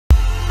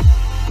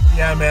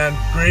Yeah,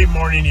 man, great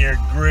morning here.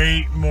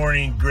 Great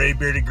morning, Gray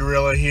Bearded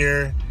Gorilla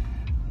here.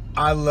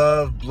 I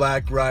love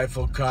Black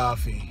Rifle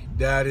coffee.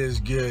 That is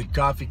good.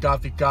 Coffee,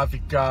 coffee,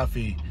 coffee,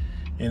 coffee.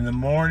 In the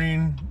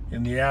morning,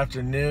 in the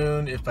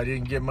afternoon, if I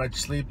didn't get much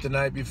sleep the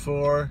night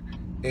before,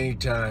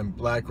 anytime,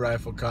 Black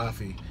Rifle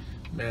coffee.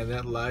 Man,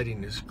 that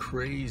lighting is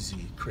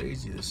crazy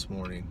this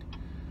morning.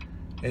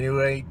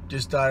 Anyway,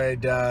 just thought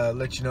I'd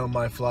let you know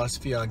my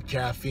philosophy on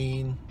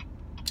caffeine.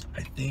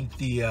 I think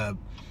the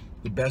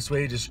best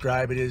way to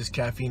describe it is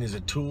caffeine is a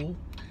tool.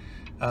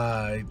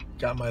 I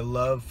got my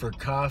love for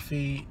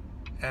coffee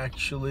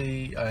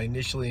actually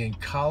initially in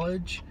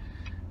college,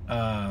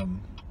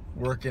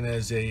 working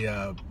as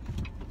a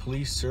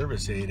police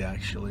service aide.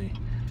 Actually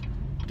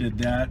did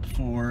that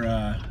for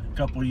a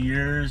couple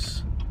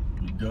years.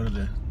 We'd go to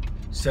the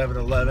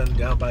 7-Eleven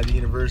down by the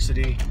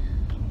university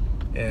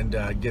and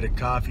get a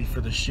coffee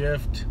for the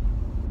shift,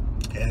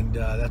 and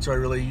that's where I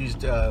really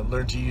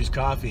learned to use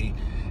coffee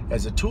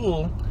as a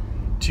tool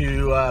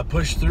to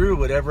push through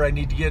whatever I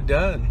need to get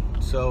done.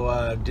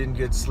 So didn't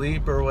get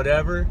sleep or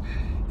whatever,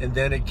 and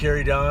then it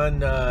carried on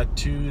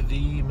to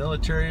the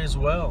military as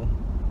well.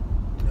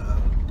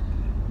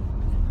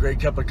 Great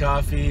cup of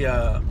coffee,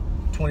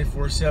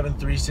 24/7,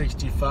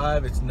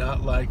 365. It's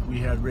not like we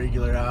had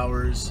regular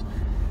hours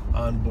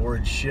on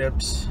board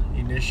ships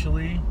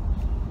initially.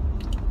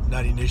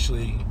 Not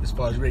initially as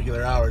far as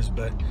regular hours,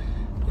 but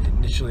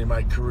initially in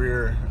my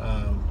career,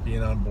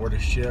 being on board a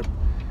ship,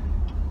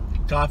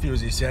 coffee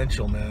was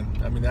essential, man.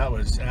 I mean, that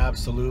was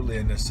absolutely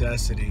a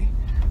necessity.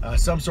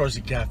 Some source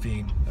of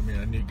caffeine. I mean,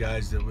 I knew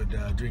guys that would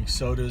drink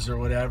sodas or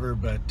whatever,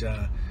 but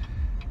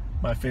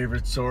my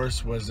favorite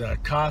source was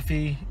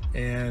coffee.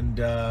 And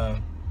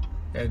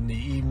in the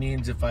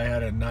evenings, if I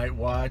had a night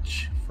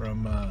watch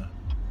from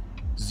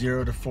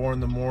 0 to 4 in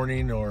the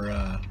morning,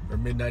 or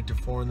midnight to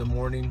 4 in the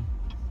morning,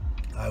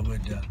 I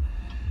would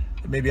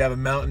maybe have a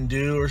Mountain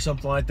Dew or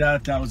something like that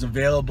if that was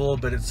available.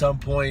 But at some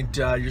point,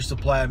 your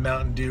supply of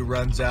Mountain Dew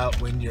runs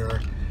out when you're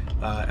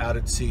out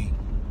at sea,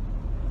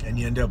 and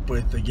you end up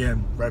with,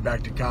 again, right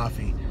back to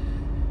coffee.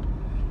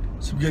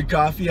 Some good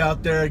coffee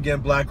out there.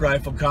 Again, Black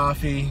Rifle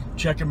coffee.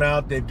 Check them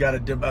out. They've got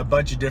a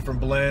bunch of different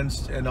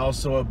blends, and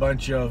also a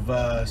bunch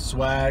of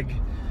swag,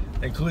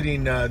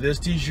 including this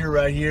t-shirt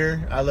right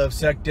here. I love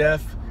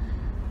SecDef.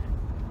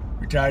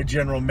 Retired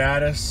General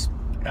Mattis.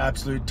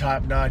 Absolute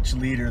top-notch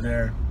leader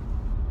there.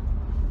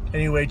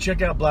 Anyway,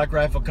 check out Black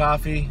Rifle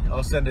coffee.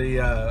 I'll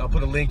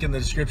put a link in the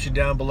description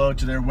down below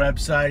to their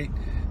website.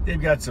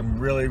 They've got some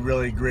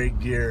really great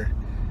gear.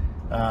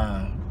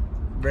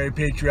 Very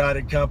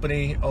patriotic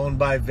company, owned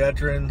by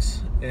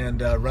veterans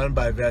and run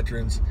by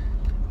veterans.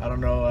 I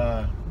don't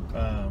know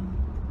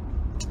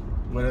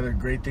what other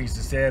great things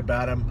to say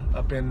about them.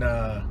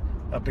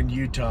 Up in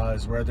Utah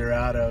is where they're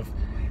out of.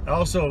 And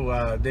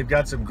also, they've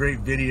got some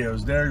great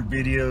videos. Their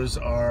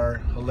videos are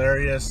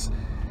hilarious,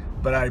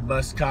 but I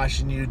must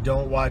caution you,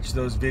 don't watch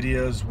those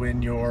videos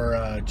when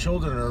your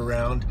children are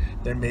around.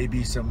 There may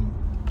be some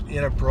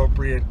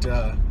inappropriate,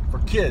 for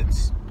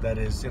kids, that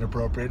is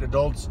inappropriate.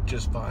 Adults,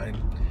 just fine,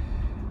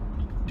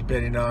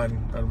 depending on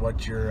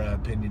what your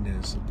opinion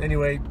is.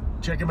 Anyway,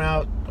 check them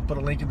out. I'll put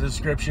a link in the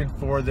description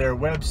for their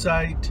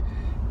website,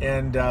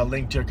 and a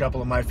link to a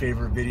couple of my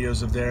favorite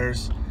videos of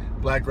theirs.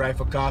 Black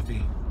Rifle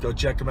coffee. Go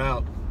check them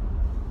out.